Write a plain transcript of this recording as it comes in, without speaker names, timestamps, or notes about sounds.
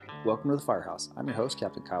Welcome to the Firehouse. I'm your host,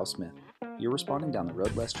 Captain Kyle Smith. You're responding down the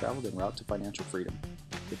road less traveled en route to financial freedom.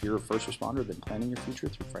 If you're a first responder, then planning your future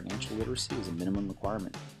through financial literacy is a minimum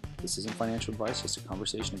requirement. This isn't financial advice, just a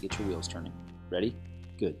conversation to get your wheels turning. Ready?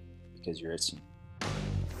 Good, because you're at sea.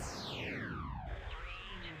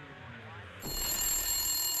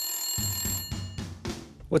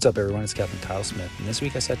 What's up, everyone? It's Captain Kyle Smith, and this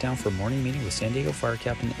week I sat down for a morning meeting with San Diego Fire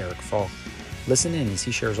Captain Eric Falk. Listen in as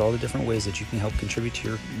he shares all the different ways that you can help contribute to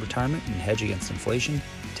your retirement and hedge against inflation,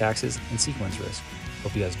 taxes, and sequence risk.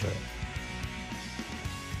 Hope you guys enjoy it.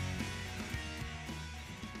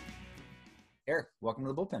 Eric, welcome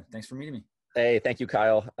to the bullpen. Thanks for meeting me. Hey, thank you,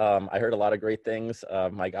 Kyle. I heard a lot of great things.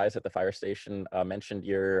 My guys at the fire station mentioned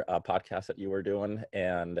your podcast that you were doing,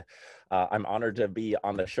 and I'm honored to be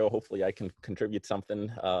on the show. Hopefully I can contribute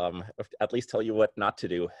something, at least tell you what not to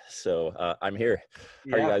do. So I'm here.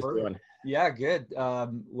 How are you guys doing? Yeah, good.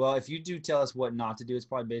 Well, if you do tell us what not to do, it's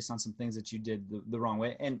probably based on some things that you did the wrong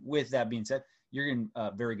way. And with that being said, you're in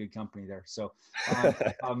very good company there. So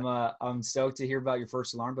I'm stoked to hear about your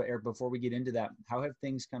first alarm. But Eric, before we get into that, how have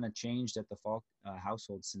things kind of changed at the Falk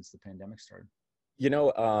household since the pandemic started? You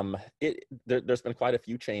know, there's been quite a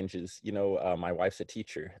few changes. You know, my wife's a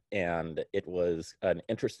teacher, and it was an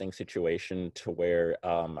interesting situation to where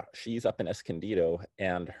she's up in Escondido,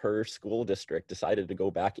 and her school district decided to go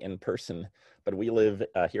back in person. But we live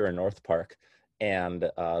here in North Park, and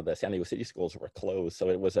the San Diego City schools were closed. So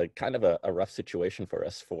it was a kind of a rough situation for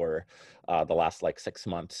us for the last 6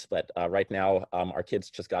 months. But right now, our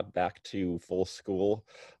kids just got back to full school.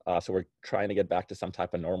 So we're trying to get back to some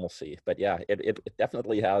type of normalcy. But yeah, it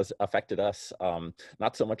definitely has affected us,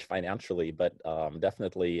 not so much financially, but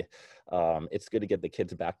definitely it's good to get the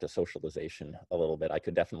kids back to socialization a little bit. I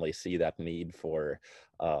could definitely see that need for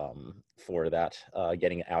that,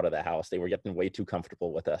 getting out of the house. They were getting way too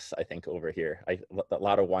comfortable with us, I think, over here. A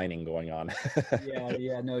lot of whining going on.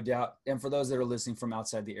 Yeah, no doubt. And for those that are listening from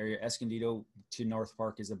outside the area, Escondido to North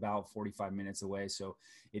Park is about 45 minutes away. So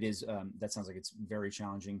it is, that sounds like it's very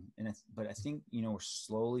challenging. But I think, we're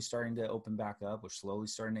slowly starting to open back up. We're slowly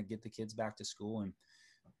starting to get the kids back to school and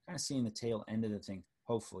kind of seeing the tail end of the thing.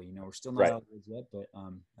 Hopefully, we're still not Right. out of it yet, but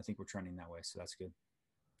I think we're trending that way. So that's good.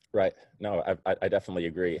 Right. No, I definitely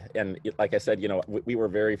agree. And like I said, we were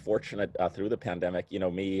very fortunate through the pandemic,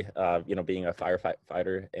 me, being a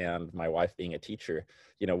firefighter and my wife being a teacher,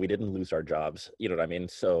 we didn't lose our jobs. You know what I mean?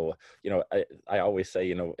 So, I always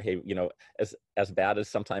say, hey, as bad as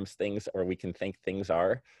sometimes things, or we can think things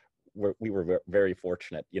are, we were very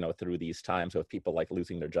fortunate, through these times with people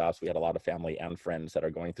losing their jobs. We had a lot of family and friends that are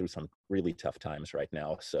going through some really tough times right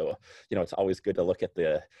now. So, it's always good to look at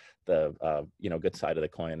the good side of the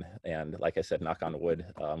coin. And like I said, knock on wood,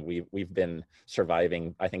 we've been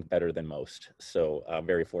surviving, I think, better than most. So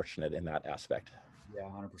very fortunate in that aspect. Yeah,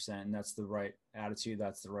 100%. And that's the right attitude.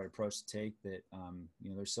 That's the right approach to take. That,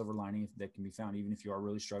 there's silver lining that can be found, even if you are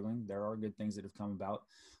really struggling. There are good things that have come about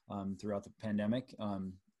throughout the pandemic.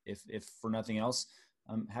 If for nothing else,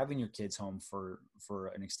 having your kids home for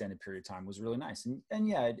an extended period of time was really nice. And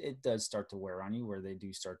yeah, it does start to wear on you, where they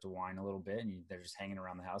do start to whine a little bit, and they're just hanging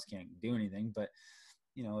around the house, can't do anything. But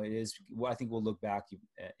it is. Well, I think we'll look back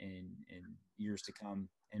in years to come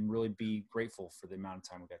and really be grateful for the amount of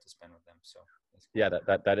time we got to spend with them. So that's cool.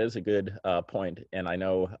 Yeah, that is a good point. And I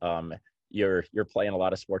know you're playing a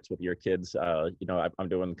lot of sports with your kids. I'm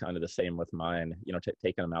doing kind of the same with mine.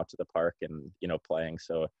 Taking them out to the park and playing.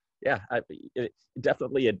 So yeah,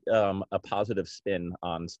 definitely a positive spin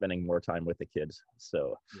on spending more time with the kids.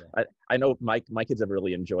 So yeah. I know my kids have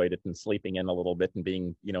really enjoyed it, and sleeping in a little bit and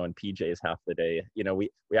being in PJs half the day.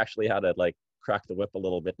 We actually had to crack the whip a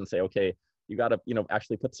little bit and say, okay, you got to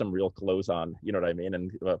actually put some real clothes on, you know what I mean?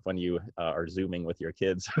 And when you are Zooming with your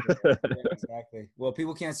kids. Yeah, exactly. Well,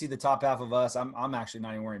 people can't see the top half of us. I'm actually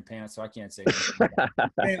not even wearing pants, so I can't say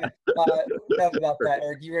anyway, enough about that.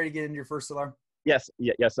 Eric, you ready to get into your first alarm? Yes,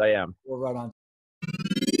 I am. We're right on.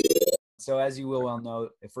 So as you will well know,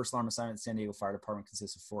 a first alarm assignment at the San Diego Fire Department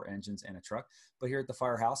consists of 4 engines and a truck. But here at the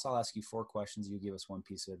Firehouse, I'll ask you 4 questions. You give us 1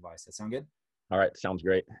 piece of advice. That sound good? All right. Sounds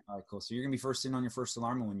great. All right, cool. So you're going to be first in on your first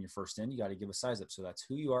alarm. And when you're first in, you got to give a size up. So that's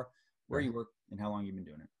who you are, where you work, and how long you've been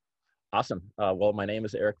doing it. Awesome. Well, my name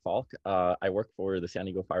is Eric Falk. I work for the San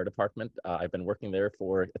Diego Fire Department. I've been working there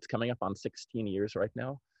it's coming up on 16 years right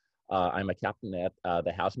now. I'm a captain at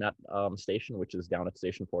the hazmat station, which is down at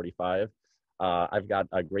Station 45. I've got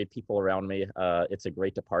great people around me. It's a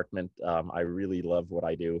great department. I really love what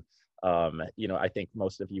I do. I think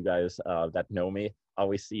most of you guys that know me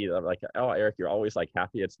always see oh, Eric, you're always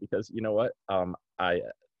happy. It's because, you know what? I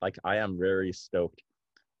am very stoked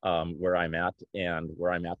where I'm at and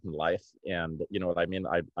where I'm at in life. And you know what I mean?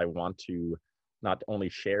 I want to not only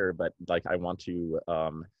share, but like I want to,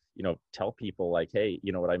 you know, tell people like, hey,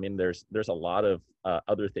 you know what I mean? There's a lot of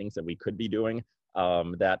other things that we could be doing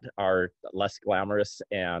that are less glamorous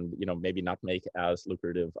and, you know, maybe not make as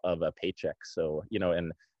lucrative of a paycheck. So, you know,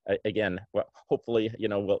 and again, well, hopefully, you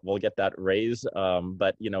know, we'll get that raise.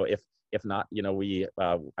 But you know, if not, you know,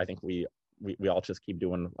 I think we all just keep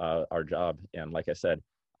doing our job. And like I said,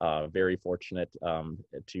 very fortunate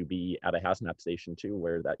to be at a hazmat station too,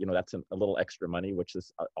 where that, you know, that's a little extra money, which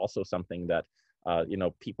is also something that, you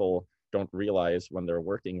know, people don't realize when they're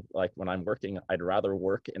working. Like when I'm working, I'd rather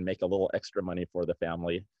work and make a little extra money for the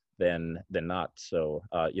family than not. So,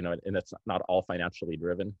 you know, and it's not all financially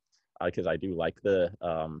driven, because I do like the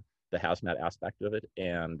hazmat aspect of it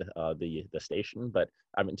and the station, but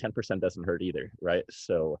I mean, 10% doesn't hurt either, right?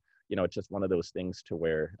 So, you know, it's just one of those things to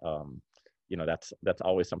where, you know, that's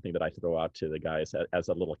always something that I throw out to the guys as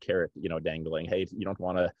a little carrot, you know, dangling. Hey, you don't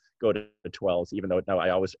want to go to 12s, even though no, I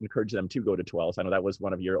always encourage them to go to 12s. I know that was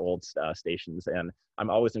one of your old stations, and I'm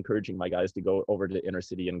always encouraging my guys to go over to the inner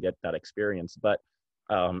city and get that experience. But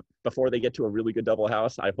before they get to a really good double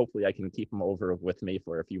house, hopefully I can keep them over with me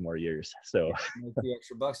for a few more years. So yeah, make the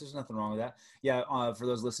extra bucks. There's nothing wrong with that. Yeah. For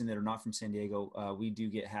those listening that are not from San Diego, we do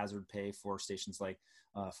get hazard pay for stations like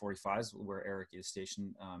 45s, where Eric is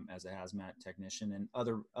stationed as a hazmat technician, and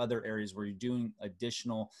other areas where you're doing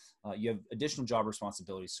additional, you have additional job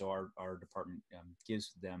responsibilities. So our department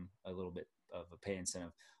gives them a little bit of a pay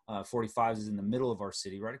incentive. 45s is in the middle of our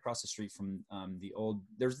city, right across the street from the old.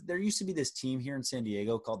 There used to be this team here in San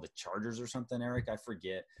Diego called the Chargers or something. Eric, I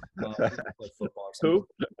forget. Play football or something.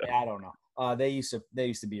 who? Yeah, I don't know. They used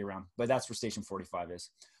to be around, but that's where Station 45 is.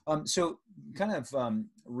 So kind of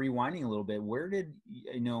rewinding a little bit, where did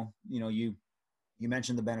you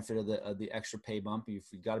mentioned the benefit of the extra pay bump.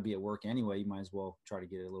 If you got to be at work anyway, you might as well try to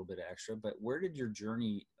get a little bit of extra. But where did your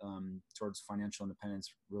journey towards financial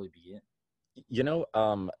independence really begin? You know,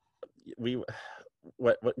 we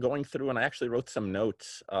what going through, and I actually wrote some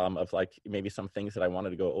notes of like maybe some things that I wanted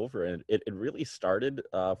to go over, and it really started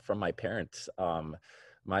from my parents.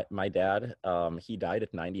 My dad, he died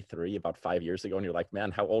at 93 about 5 years ago, and you're like,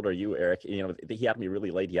 man, how old are you, Eric? You know, he had me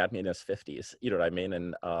really late. He had me in his 50s. You know what I mean?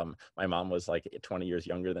 And my mom was like 20 years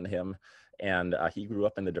younger than him, and he grew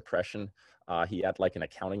up in the Depression. He had like an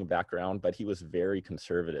accounting background, but he was very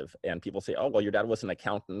conservative. And people say, oh, well, your dad was an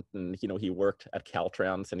accountant and, you know, he worked at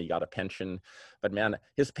Caltrans and he got a pension. But man,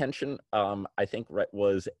 his pension, I think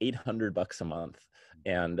was $800 a month.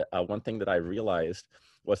 And one thing that I realized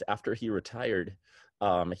was after he retired,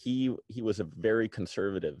 he was a very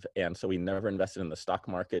conservative, and so he never invested in the stock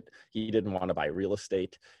market. He didn't want to buy real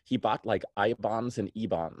estate. He bought like I bonds and E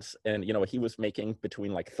bonds, and you know he was making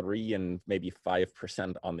between like 3 and maybe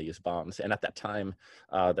 5% on these bonds. And at that time,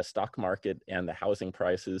 the stock market and the housing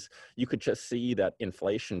prices, you could just see that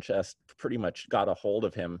inflation just pretty much got a hold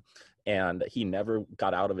of him, and he never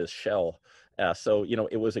got out of his shell. So, you know,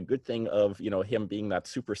 it was a good thing of, you know, him being that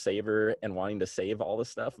super saver and wanting to save all this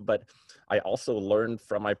stuff. But I also learned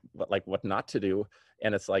from like what not to do.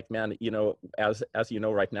 And it's like, man, you know, as you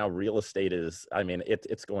know, right now, real estate is, I mean,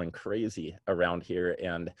 it's going crazy around here.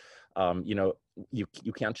 And, you know, you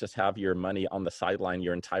can't just have your money on the sideline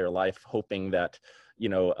your entire life, hoping that, you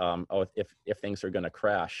know, oh, if things are going to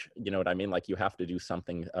crash, you know what I mean? Like you have to do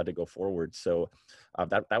something to go forward. So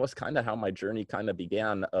that was kind of how my journey kind of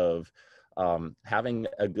began, of having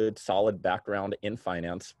a good solid background in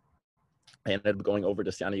finance. I ended up going over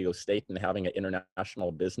to San Diego State and having an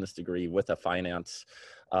international business degree with a finance,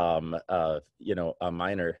 you know, a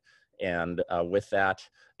minor. And with that,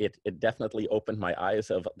 it definitely opened my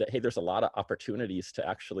eyes of that, hey, there's a lot of opportunities to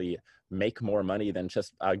actually make more money than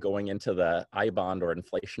just going into the I bond or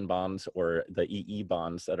inflation bonds or the EE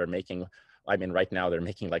bonds that are making, I mean, right now they're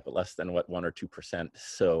making like less than 1 or 2%.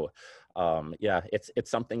 So yeah, it's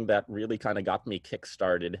something that really kind of got me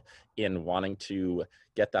kickstarted in wanting to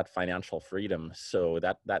get that financial freedom. So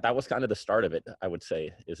that was kind of the start of it, I would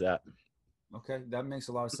say, is that. Okay, that makes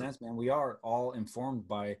a lot of sense, man. We are all informed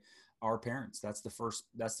by our parents. That's the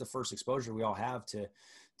first exposure we all have to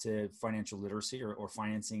financial literacy or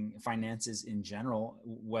finances in general,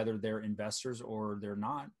 whether they're investors or they're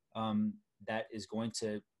not. That is going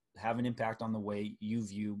to have an impact on the way you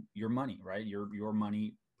view your money, right? Your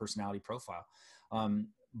money personality profile.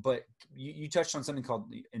 But you touched on something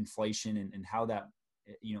called inflation and how that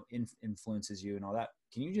influences you and all that.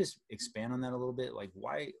 Can you just expand on that a little bit? Like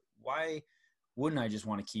why wouldn't I just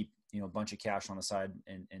want to keep a bunch of cash on the side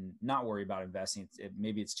and not worry about investing?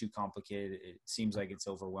 Maybe it's too complicated. It seems like it's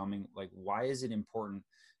overwhelming. Like, why is it important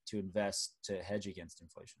to invest to hedge against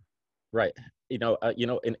inflation. Right.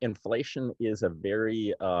 Inflation is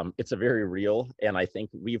it's a very real, and I think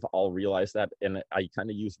we've all realized that. And I kind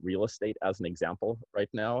of use real estate as an example right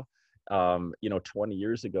now. 20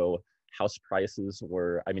 years ago, house prices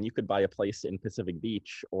were, I mean, you could buy a place in Pacific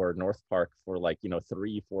Beach or North Park for like,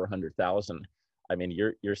 300,000-400,000. I mean,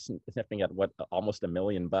 you're sniffing at what, almost $1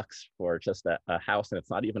 million for just a house. And it's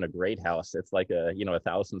not even a great house. It's like a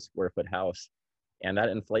 1,000 square foot house. And that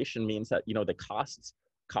inflation means that, the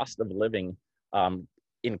cost of living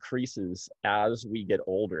increases as we get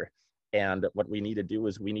older. And what we need to do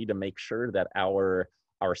is we need to make sure that our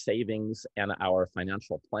savings and our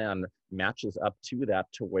financial plan matches up to that,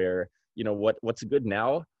 to where, what's good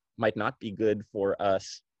now might not be good for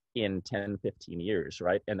us in 10, 15 years,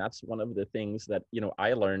 right? And that's one of the things that,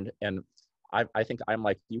 I learned. And I think I'm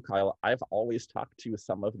like you, Kyle. I've always talked to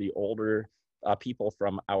some of the older people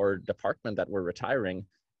from our department that were retiring.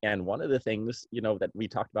 And one of the things, that we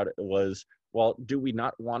talked about was, well, do we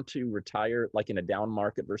not want to retire like in a down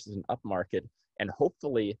market versus an up market? And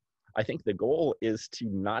hopefully, I think the goal is to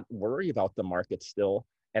not worry about the market still,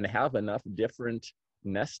 and have enough different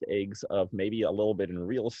nest eggs of maybe a little bit in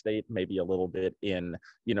real estate, maybe a little bit in,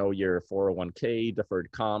 your 401k,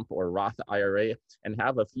 deferred comp, or Roth IRA, and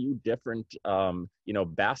have a few different,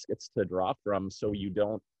 baskets to draw from, so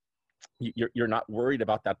you're not worried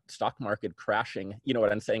about that stock market crashing. You know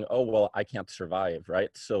what I'm saying? Oh, well, I can't survive, right?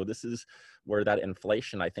 So this is where that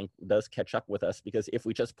inflation, I think, does catch up with us, because if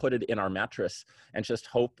we just put it in our mattress and just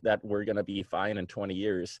hope that we're going to be fine in 20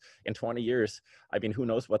 years, I mean, who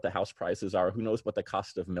knows what the house prices are? Who knows what the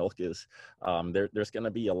cost of milk is? There's going to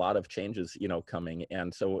be a lot of changes, coming.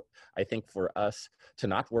 And so I think for us to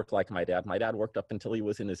not work like my dad worked up until he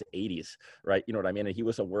was in his 80s, right? You know what I mean? And he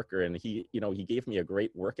was a worker, and he gave me a great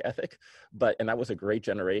work ethic, and that was a great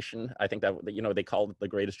generation. I think that, they called it the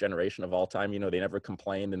greatest generation of all time. They never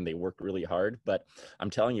complained, and they worked really hard. But I'm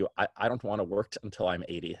telling you, I don't want to work until I'm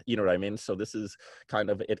 80. You know what I mean? So this is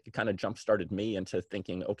it kind of jump started me into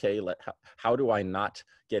thinking, okay, how do I not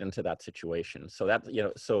get into that situation? So that,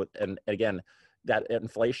 and again, that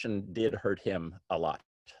inflation did hurt him a lot.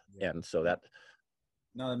 Yeah. And so that,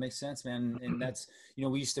 no, that makes sense, man. And that's,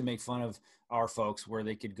 we used to make fun of our folks where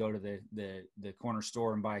they could go to the corner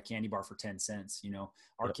store and buy a candy bar for 10 cents.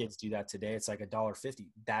 Our Yep. kids do that today. It's like $1.50.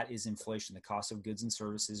 That is inflation, the cost of goods and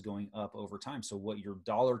services going up over time. So what your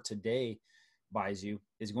dollar today buys you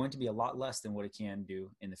is going to be a lot less than what it can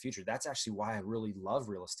do in the future. That's actually why I really love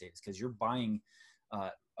real estate, is because you're buying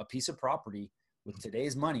a piece of property with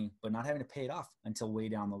today's money, but not having to pay it off until way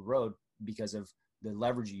down the road because of the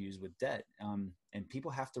leverage you use with debt. And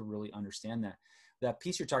people have to really understand that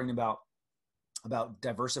piece you're talking about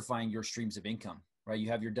diversifying your streams of income, right? You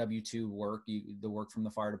have your W-2 work, the work from the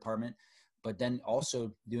fire department, but then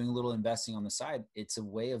also doing a little investing on the side. It's a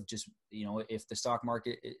way of just, if the stock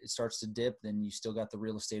market it starts to dip, then you still got the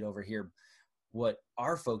real estate over here. What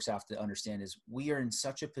our folks have to understand is we are in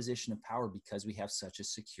such a position of power because we have such a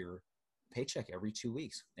secure paycheck every 2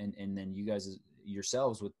 weeks. And then you guys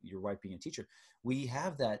yourselves, with your wife being a teacher, we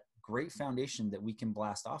have that great foundation that we can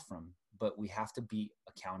blast off from, but we have to be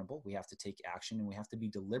accountable. We have to take action, and we have to be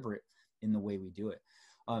deliberate in the way we do it.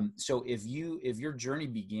 So if your journey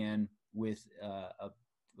began with a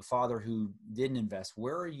father who didn't invest,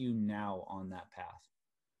 where are you now on that path?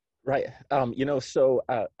 Right. So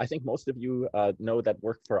I think most of you know that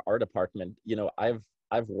work for our department.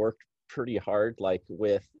 I've worked pretty hard, like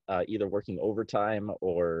with either working overtime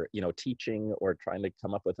or, teaching, or trying to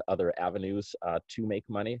come up with other avenues to make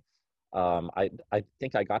money. I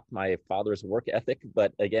think I got my father's work ethic,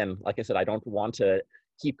 but again, like I said, I don't want to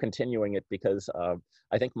keep continuing it, because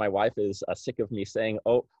I think my wife is sick of me saying,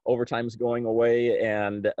 oh, overtime's going away,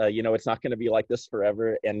 and it's not going to be like this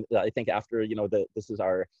forever. And I think after, this is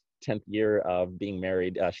our 10th year of being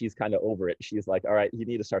married, she's kind of over it. She's like, all right, you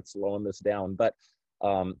need to start slowing this down. But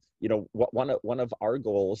one of our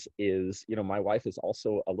goals is, my wife is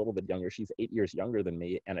also a little bit younger. She's 8 years younger than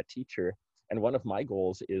me, and a teacher. And one of my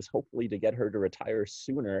goals is hopefully to get her to retire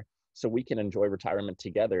sooner, so we can enjoy retirement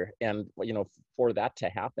together. And, for that to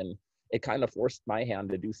happen, it kind of forced my hand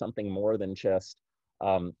to do something more than just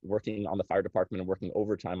working on the fire department and working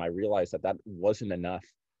overtime. I realized that wasn't enough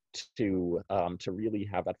to really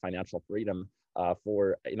have that financial freedom.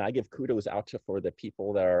 I give kudos out for the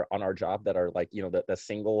people that are on our job that are like, the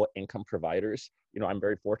single income providers. I'm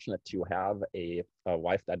very fortunate to have a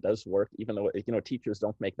wife that does work, even though, teachers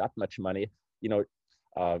don't make that much money.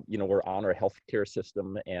 We're on our healthcare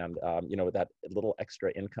system, and, that little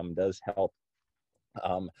extra income does help.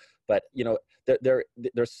 But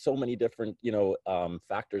there's so many different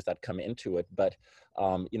factors that come into it. But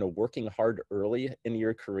working hard early in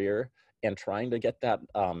your career and trying to get that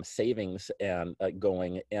savings and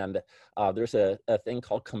going, and there's a thing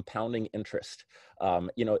called compounding interest.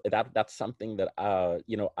 That's something that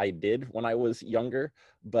I did when I was younger,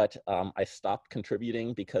 but I stopped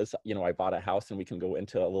contributing because I bought a house, and we can go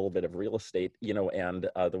into a little bit of real estate, and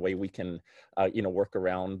the way we can work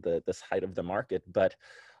around this height of the market. But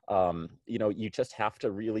you just have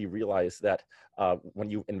to really realize that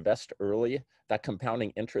when you invest early, that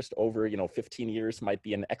compounding interest over 15 years might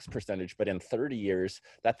be an X percentage, but in 30 years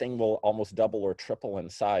that thing will almost double or triple in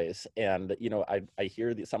size. And I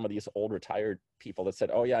hear some of these old retired people that said,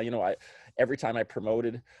 oh yeah, every time I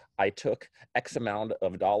promoted, I took X amount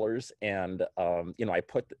of dollars, and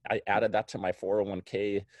I added that to my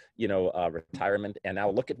 401k retirement, and now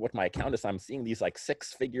look at what my account is. I'm seeing these like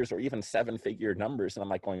 6 figures or even 7-figure numbers, and I'm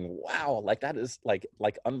like going, wow, like that is like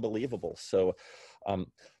unbelievable. So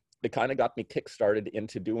it kind of got me kickstarted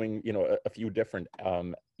into doing a few different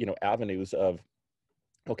avenues of,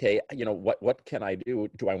 okay, what can I do?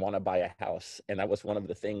 Do I want to buy a house? And that was one of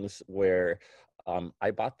the things where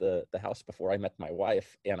I bought the house before I met my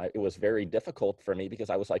wife, and it was very difficult for me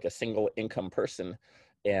because I was like a single income person.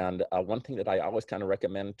 And one thing that I always kind of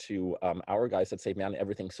recommend to our guys that say, man,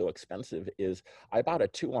 everything's so expensive, is I bought a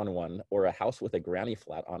 2-on-1 or a house with a granny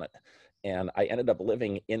flat on it. And I ended up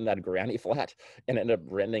living in that granny flat and ended up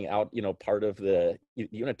renting out, part of the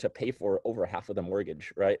unit to pay for over half of the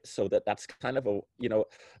mortgage, right? So that's kind of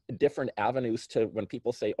different avenues to when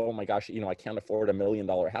people say, oh my gosh, I can't afford $1 million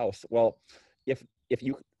house. Well, if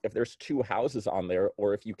there's 2 houses on there,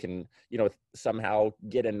 or if you can, somehow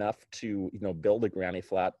get enough to, build a granny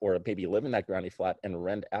flat or maybe live in that granny flat and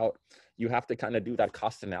rent out, you have to kind of do that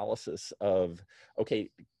cost analysis of, okay,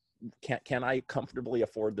 can I comfortably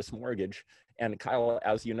afford this mortgage? And Kyle,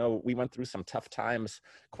 as you know, we went through some tough times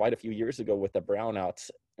quite a few years ago with the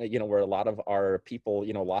brownouts, where a lot of our people,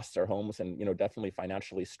 lost their homes and, definitely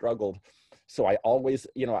financially struggled. So I always,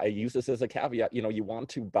 I use this as a caveat, you want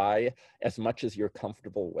to buy as much as you're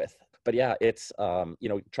comfortable with. But yeah, it's,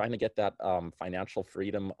 trying to get that financial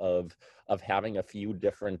freedom of having a few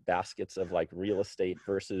different baskets of like real estate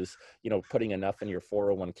versus, putting enough in your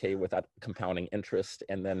 401k with that compounding interest.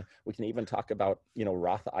 And then we can even talk about,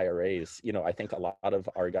 Roth IRAs. I think a lot of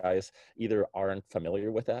our guys either aren't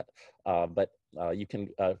familiar with that, but you can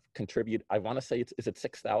contribute. I want to say is it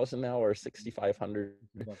 6,000 now or 6,500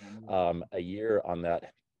 a year on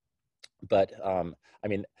that. But I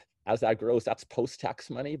mean, as that grows, that's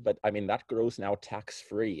post-tax money, but I mean, that grows now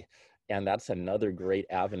tax-free. And that's another great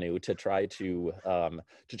avenue to try to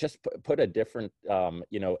just put a different,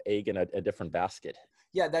 egg in a different basket.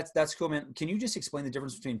 Yeah, that's cool, man. Can you just explain the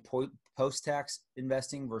difference between post-tax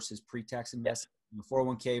investing versus pre-tax investing? Yeah.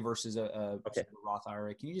 401k versus a Roth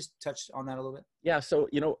IRA. Can you just touch on that a little bit? Yeah, so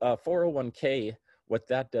 401k, what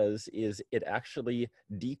that does is it actually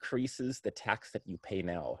decreases the tax that you pay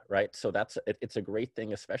now, right? So it's a great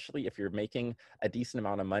thing, especially if you're making a decent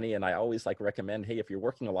amount of money. And I always recommend, hey, if you're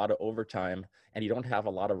working a lot of overtime and you don't have a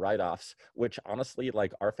lot of write-offs, which honestly,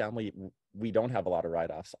 like our family, we don't have a lot of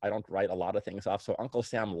write-offs. I don't write a lot of things off. So Uncle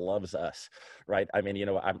Sam loves us, right? I mean,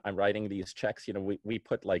 I'm writing these checks, we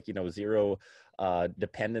put zero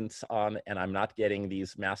dependence on, and I'm not getting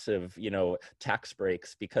these massive, tax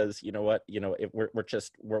breaks because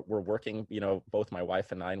we're working, both my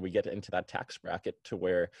wife and I, and we get into that tax bracket to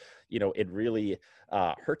where, it really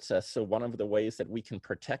hurts us. So one of the ways that we can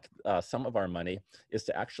protect some of our money is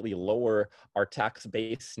to actually lower our tax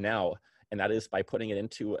base now. And that is by putting it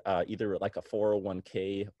into either like a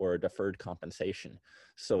 401k or a deferred compensation.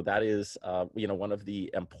 So that is, one of the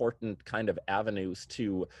important kind of avenues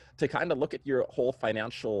to kind of look at your whole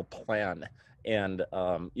financial plan. And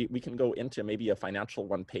we can go into maybe a financial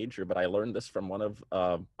one-pager, but I learned this from one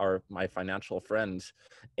of my financial friends.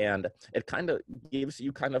 And it kind of gives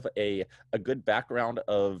you kind of a good background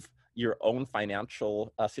of your own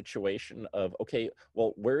financial situation of, okay,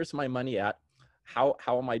 well, where's my money at? How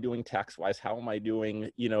am I doing tax-wise? How am I doing,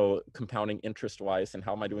 compounding interest-wise? And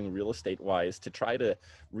how am I doing real estate-wise to try to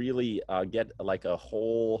really get like a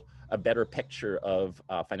better picture of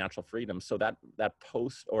financial freedom? So that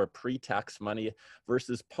post or pre-tax money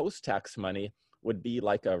versus post-tax money would be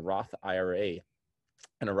like a Roth IRA.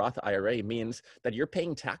 And a Roth IRA means that you're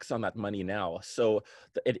paying tax on that money now. So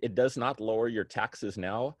it does not lower your taxes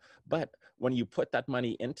now, but when you put that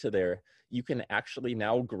money into there, you can actually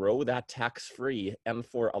now grow that tax-free. And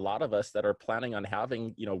for a lot of us that are planning on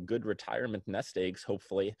having, good retirement nest eggs,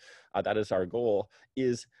 hopefully, that is our goal,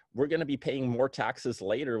 is we're going to be paying more taxes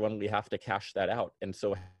later when we have to cash that out. And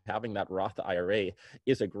so having that Roth IRA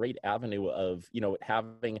is a great avenue of,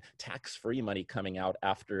 having tax-free money coming out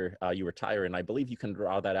after you retire. And I believe you can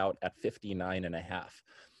draw that out at 59 and a half.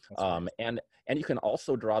 And you can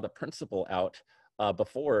also draw the principal out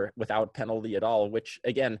before without penalty at all, which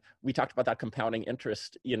again, we talked about that compounding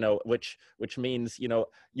interest, which means,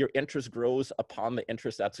 your interest grows upon the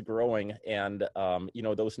interest that's growing. And,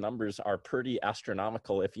 those numbers are pretty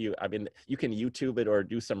astronomical. You can YouTube it or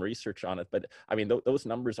do some research on it, but those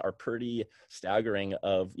numbers are pretty staggering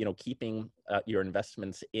of, keeping your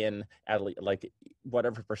investments in at least like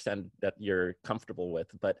whatever percent that you're comfortable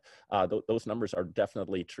with. But those numbers are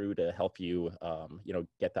definitely true to help you,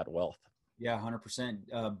 get that wealth. Yeah,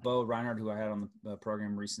 100%. Bo Reinhardt, who I had on the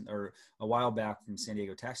program a while back from San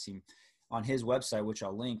Diego Tax Team, on his website, which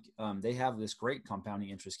I'll link, they have this great compounding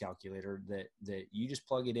interest calculator that you just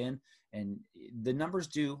plug it in, and the numbers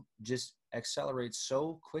do just accelerate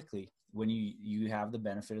so quickly when you have the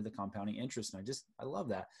benefit of the compounding interest. And I love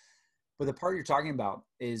that. But the part you're talking about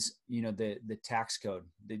is, the tax code.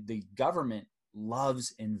 The government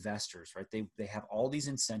loves investors, right? They have all these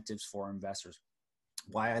incentives for investors.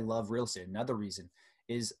 Why I love real estate, another reason,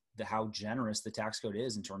 is how generous the tax code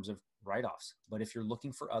is in terms of write-offs. But if you're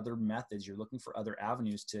looking for other methods, you're looking for other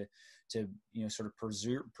avenues to sort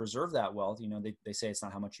of preserve that wealth. They say it's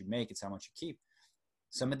not how much you make, it's how much you keep.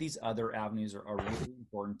 Some of these other avenues are really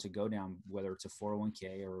important to go down, whether it's a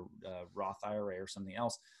 401k or a Roth IRA or something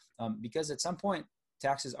else, because at some point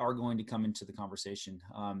taxes are going to come into the conversation.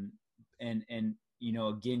 And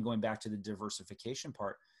again, going back to the diversification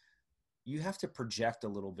part, you have to project a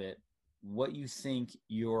little bit what you think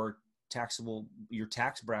your tax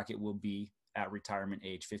bracket will be at retirement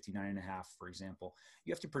age, 59 and a half, for example.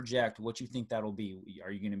 You have to project what you think that'll be.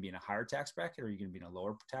 Are you going to be in a higher tax bracket? Or are you going to be in a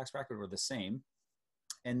lower tax bracket, or the same?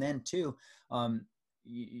 And then two,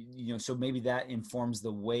 so maybe that informs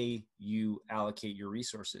the way you allocate your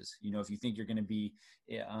resources. If you think you're going to be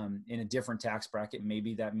in a different tax bracket,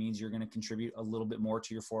 maybe that means you're going to contribute a little bit more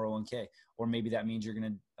to your 401k, or maybe that means you're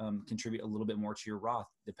going to contribute a little bit more to your Roth,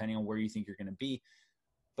 depending on where you think you're going to be.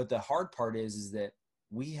 But the hard part is that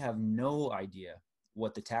we have no idea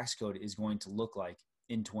what the tax code is going to look like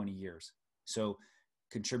in 20 years. So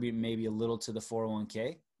contribute maybe a little to the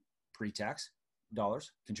 401k pre-tax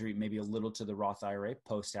dollars, contribute maybe a little to the Roth IRA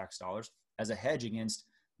post-tax dollars as a hedge against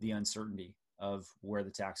the uncertainty of where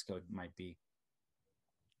the tax code might be.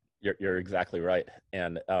 You're exactly right.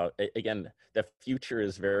 And again, the future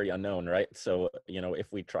is very unknown, right? So,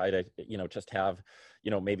 if we try to, just have,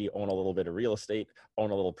 maybe own a little bit of real estate,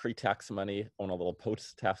 own a little pre-tax money, own a little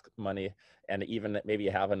post-tax money, and even maybe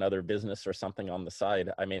have another business or something on the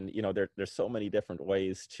side. There's so many different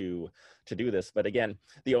ways to do this. But again,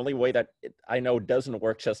 the only way that I know doesn't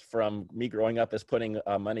work just from me growing up is putting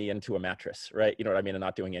money into a mattress, right? You know what I mean? And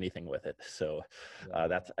not doing anything with it. So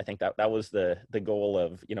I think that was the goal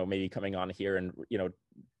of, maybe coming on here and,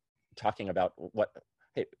 talking about what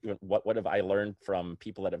have I learned from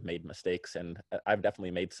people that have made mistakes. And I've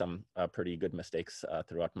definitely made some pretty good mistakes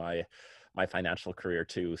throughout my financial career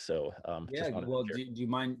too. So do you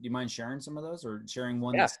mind sharing some of those, or sharing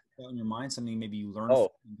one Yeah. that's in your mind, something maybe you learned and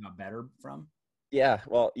got better from? Yeah,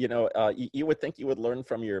 well, you would think you would learn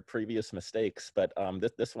from your previous mistakes, but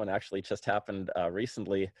this one actually just happened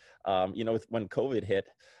recently. When COVID hit,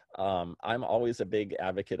 I'm always a big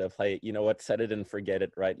advocate of, hey, you know what, set it and forget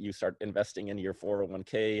it, right? You start investing in your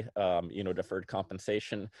 401k, deferred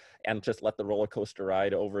compensation, and just let the roller coaster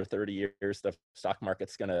ride over 30 years. The stock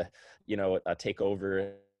market's gonna, take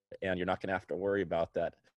over, and you're not gonna have to worry about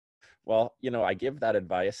that. Well, I give that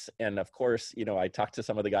advice. And of course, I talked to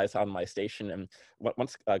some of the guys on my station, and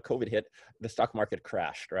once COVID hit, the stock market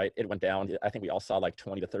crashed, right? It went down. I think we all saw like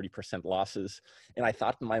 20 to 30% losses. And I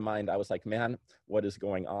thought in my mind, I was like, man, what is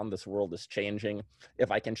going on? This world is changing. If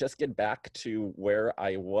I can just get back to where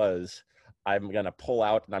I was, I'm going to pull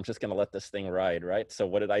out and I'm just going to let this thing ride, right? So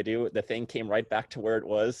what did I do? The thing came right back to where it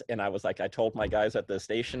was. And I was like, I told my guys at the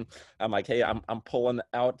station, I'm like, hey, I'm pulling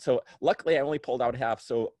out. So luckily I only pulled out half.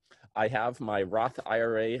 So I have my Roth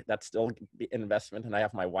IRA that's still investment, and I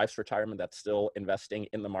have my wife's retirement that's still investing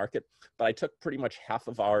in the market. But I took pretty much half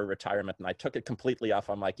of our retirement and I took it completely off.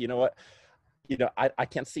 I'm like, you know what? I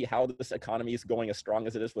can't see how this economy is going as strong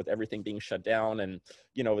as it is with everything being shut down and,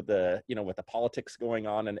 with the politics going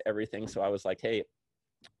on and everything. So I was like, hey,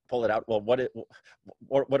 pull it out. Well,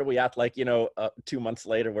 what are we at? Like, 2 months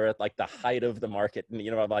later, we're at like the height of the market. And,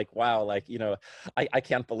 I'm like, wow, like, I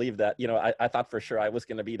can't believe that, I thought for sure I was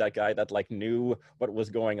going to be that guy that like knew what was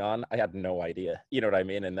going on. I had no idea, you know what I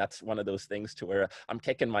mean? And that's one of those things to where I'm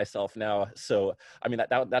kicking myself now. So, I mean,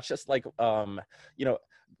 that's just like,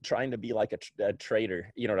 trying to be like a trader,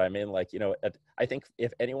 you know what I mean? Like, I think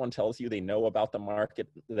if anyone tells you they know about the market,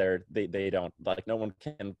 they don't. Like, no one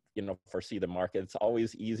can, foresee the market. It's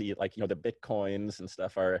always easy. Like, the Bitcoins and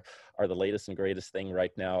stuff are the latest and greatest thing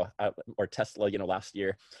right now, or Tesla, last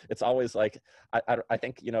year. It's always like, I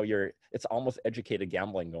think, it's almost educated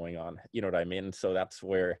gambling going on, you know what I mean? So that's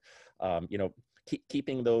where,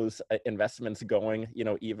 keeping those investments going,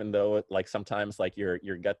 even though like sometimes like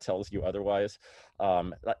your gut tells you otherwise.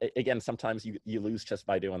 Again, sometimes you lose just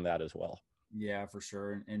by doing that as well. Yeah, for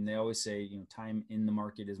sure. And they always say, time in the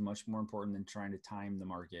market is much more important than trying to time the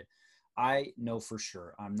market. I know for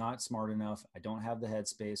sure I'm not smart enough. I don't have the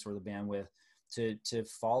headspace or the bandwidth to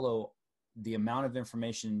follow the amount of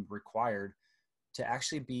information required to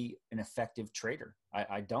actually be an effective trader.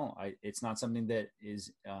 I don't. It's not something that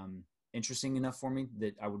is interesting enough for me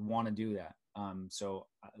that I would want to do that. So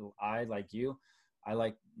I like you. I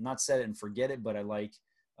like not set it and forget it, but I like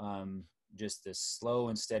just this slow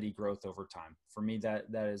and steady growth over time. For me, that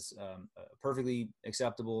is a perfectly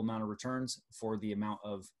acceptable amount of returns for the amount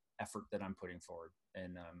of effort that I'm putting forward.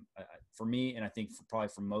 And for me, and I think probably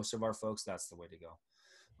for most of our folks, that's the way to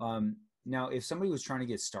go. Now, if somebody was trying to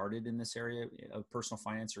get started in this area of personal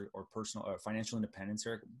finance or personal financial independence,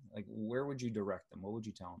 Eric, like where would you direct them? What would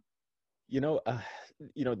you tell them?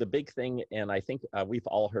 The big thing, and I think we've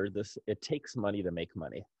all heard this, it takes money to make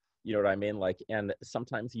money. You know what I mean? Like, and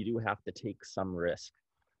sometimes you do have to take some risk.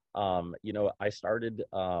 I started,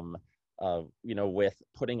 with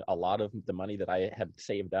putting a lot of the money that I had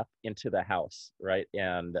saved up into the house, right?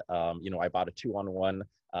 And, I bought a 2-on-1,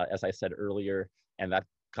 as I said earlier, and that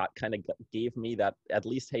kind of gave me that, at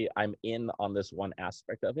least, hey, I'm in on this one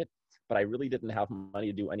aspect of it, but I really didn't have money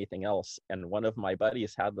to do anything else. And one of my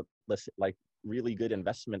buddies had this like really good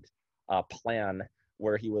investment plan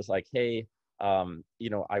where he was like, hey,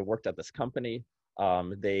 I worked at this company.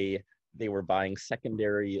 They were buying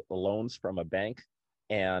secondary loans from a bank,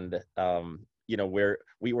 and where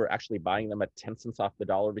we were actually buying them at 10 cents off the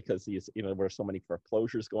dollar because these, there were so many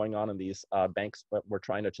foreclosures going on in these banks, but we're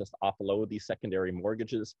trying to just offload these secondary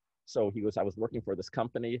mortgages. So I was working for this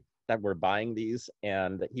company that were buying these,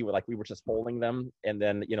 and we were just holding them and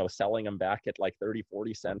then, selling them back at like 30,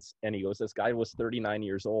 40 cents. And he goes, this guy was 39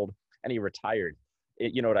 years old and he retired.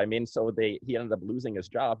 You know what I mean? So he ended up losing his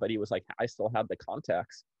job, but he was like, I still have the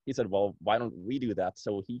contacts. He said, well, why don't we do that?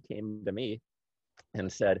 So he came to me and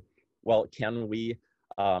said, well, can we,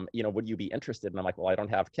 would you be interested? And I'm like, well, I don't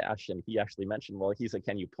have cash. And he actually mentioned, well, he said,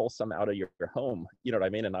 can you pull some out of your home? You know what I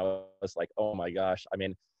mean? And I was like, oh my gosh. I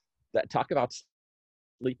mean, talk about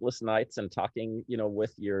sleepless nights and talking,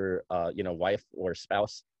 with your, wife or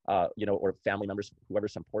spouse, or family members,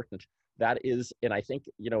 whoever's important. That is, and I think,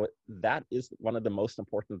 that is one of the most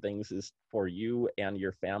important things, is for you and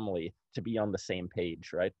your family to be on the same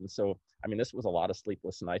page, right? And so, I mean, this was a lot of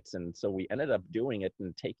sleepless nights. And so we ended up doing it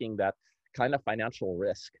and taking that kind of financial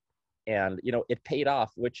risk. And, it paid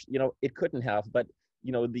off, which, it couldn't have, but,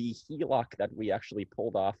 the HELOC that we actually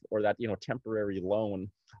pulled off, or that, temporary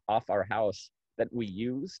loan off our house that we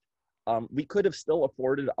used, we could have still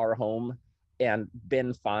afforded our home and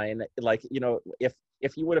been fine. Like,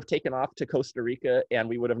 if he would have taken off to Costa Rica and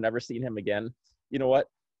we would have never seen him again, you know what?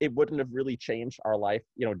 It wouldn't have really changed our life,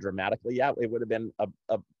 dramatically. Yeah, it would have been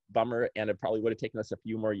a bummer, and it probably would have taken us a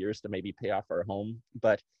few more years to maybe pay off our home.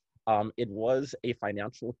 But it was a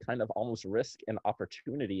financial kind of almost risk and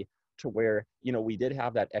opportunity to where, we did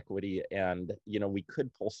have that equity, and, we could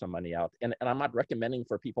pull some money out. And I'm not recommending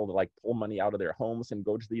for people to like pull money out of their homes and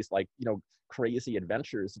go to these like, crazy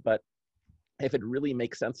adventures. But if it really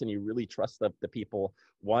makes sense and you really trust the people,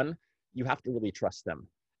 one, you have to really trust them.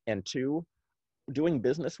 And two, doing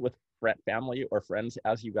business with family or friends,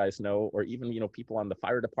 as you guys know, or even, people on the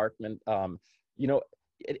fire department,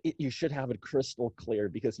 you should have it crystal clear,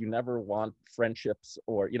 because you never want friendships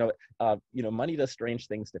or, money does strange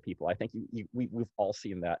things to people. I think we've all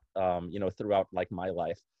seen that, throughout like my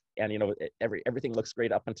life. And, everything looks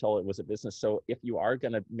great up until it was a business. So if you are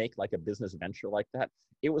going to make like a business venture like that,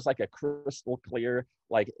 it was like a crystal clear,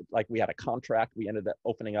 like we had a contract, we ended up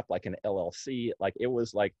opening up like an LLC. Like it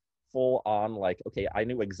was like full on, like, okay, I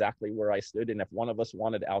knew exactly where I stood. And if one of us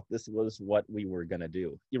wanted out, this was what we were going to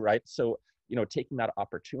do. Right. So, taking that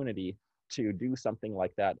opportunity to do something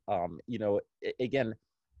like that, again,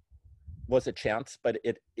 was a chance, but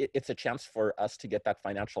it's a chance for us to get that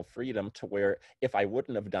financial freedom to where if I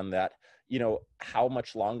wouldn't have done that, you know, how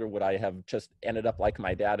much longer would I have just ended up like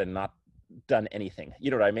my dad and not done anything?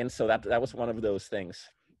 You know what I mean? So that was one of those things.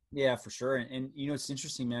 Yeah, for sure. And you know, it's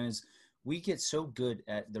interesting, man, is we get so good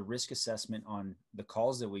at the risk assessment on the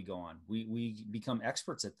calls that we go on. We become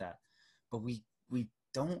experts at that, but we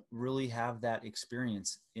don't really have that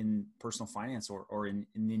experience in personal finance or in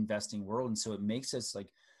the investing world. And so it makes us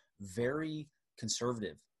like very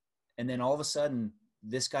conservative. And then all of a sudden,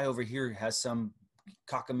 this guy over here has some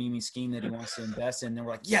cockamamie scheme that he wants to invest in. And then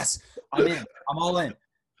we're like, yes, I'm in, I'm all in,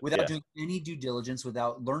 without Yeah. doing any due diligence,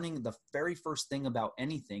 without learning the very first thing about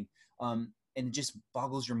anything. And it just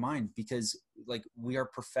boggles your mind because like we are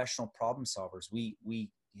professional problem solvers.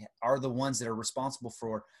 We are the ones that are responsible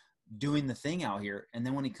for doing the thing out here. And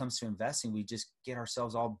then when it comes to investing, we just get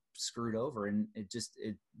ourselves all screwed over. And it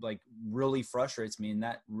like really frustrates me. And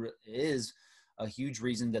that is a huge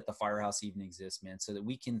reason that the Firehouse even exists, man, so that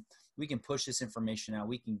we can push this information out.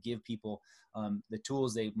 We can give people the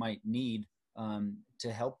tools they might need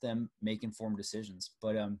to help them make informed decisions.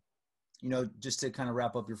 But, you know, just to kind of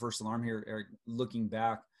wrap up your first alarm here, Eric, looking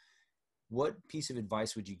back, what piece of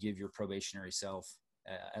advice would you give your probationary self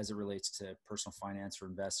as it relates to personal finance or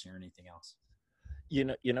investing or anything else?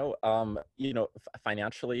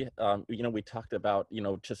 Financially, we talked about,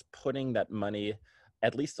 just putting that money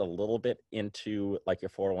at least a little bit into like your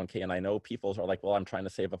 401k. And I know people are like, well, I'm trying to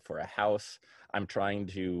save up for a house. I'm trying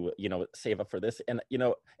to, save up for this. And,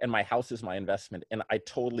 and my house is my investment. And I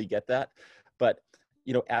totally get that. But,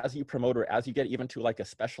 as you promote or as you get even to like a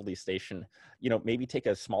specialty station, maybe take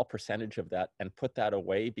a small percentage of that and put that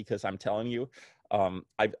away, because I'm telling you,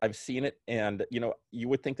 I've seen it. And, you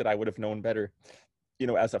would think that I would have known better,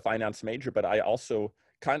 as a finance major, but I also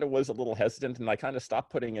kind of was a little hesitant, and I kind of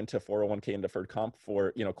stopped putting into 401k and deferred comp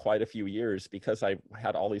for, quite a few years because I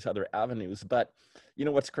had all these other avenues. But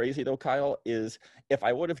what's crazy though, Kyle, is if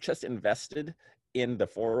I would have just invested in the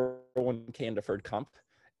 401k and deferred comp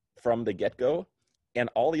from the get-go, and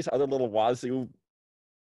all these other little wazoo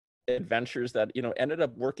adventures that, ended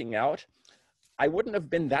up working out, I wouldn't have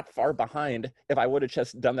been that far behind if I would have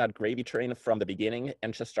just done that gravy train from the beginning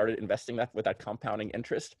and just started investing that with that compounding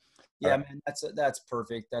interest. Yeah, man, that's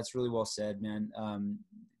perfect. That's really well said, man.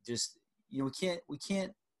 Just, we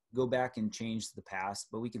can't go back and change the past,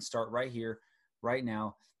 but we can start right here, right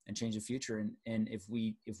now, and change the future. And if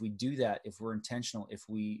we do that, if we're intentional, if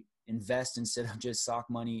we invest instead of just sock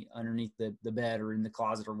money underneath the bed or in the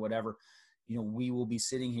closet or whatever, we will be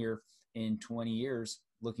sitting here in 20 years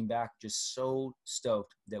looking back just so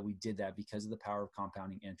stoked that we did that because of the power of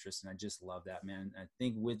compounding interest. And I just love that, man. I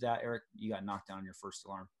think with that, Eric, you got knocked down your first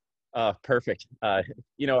alarm. Perfect.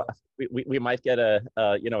 We might get a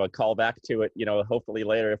call back to it, hopefully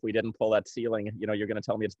later. If we didn't pull that ceiling, you're going to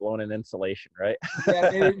tell me it's blown in insulation, right?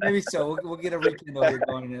 Yeah, maybe so. We'll get a rekindle here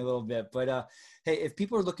going in a little bit. But hey, if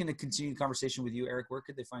people are looking to continue the conversation with you, Eric, where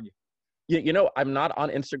could they find you? I'm not on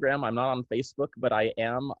Instagram. I'm not on Facebook, but I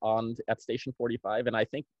am at Station 45. And I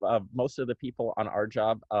think most of the people on our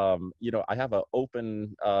job, I have an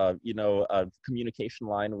open, communication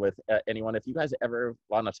line with anyone. If you guys ever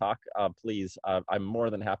want to talk, please, I'm more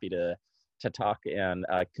than happy to talk and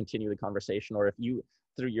continue the conversation. Or if you,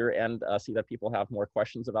 through your end, see that people have more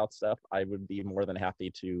questions about stuff, I would be more than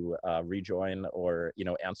happy to rejoin or,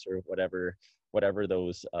 answer whatever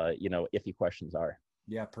those, iffy questions are.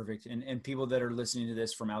 Yeah, perfect. And people that are listening to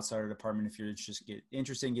this from outside our department, if you're just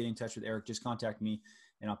interested in getting in touch with Eric, just contact me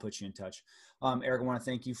and I'll put you in touch. Eric, I want to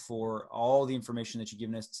thank you for all the information that you've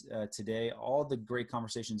given us today, all the great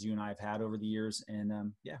conversations you and I have had over the years, and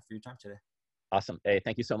for your time today. Awesome. Hey,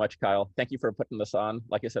 thank you so much, Kyle. Thank you for putting this on.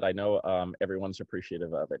 Like I said, I know everyone's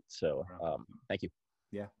appreciative of it. So thank you.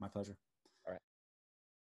 Yeah, my pleasure. All right.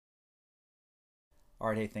 All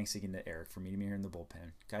right, hey, thanks again to Eric for meeting me here in the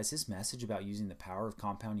bullpen. Guys, his message about using the power of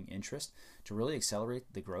compounding interest to really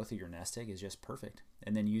accelerate the growth of your nest egg is just perfect.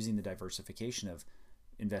 And then using the diversification of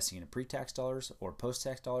investing in pre-tax dollars or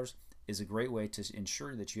post-tax dollars is a great way to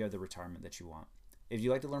ensure that you have the retirement that you want. If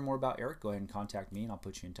you'd like to learn more about Eric, go ahead and contact me and I'll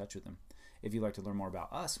put you in touch with him. If you'd like to learn more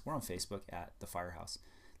about us, we're on Facebook at The Firehouse.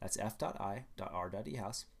 That's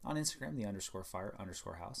f.i.r.ehouse. On Instagram, the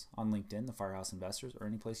 _fire_house. On LinkedIn, The Firehouse Investors, or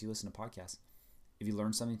any place you listen to podcasts. If you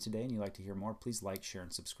learned something today and you'd like to hear more, please like, share,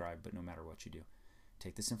 and subscribe. But no matter what you do,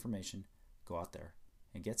 take this information, go out there,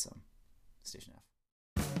 and get some. Station F.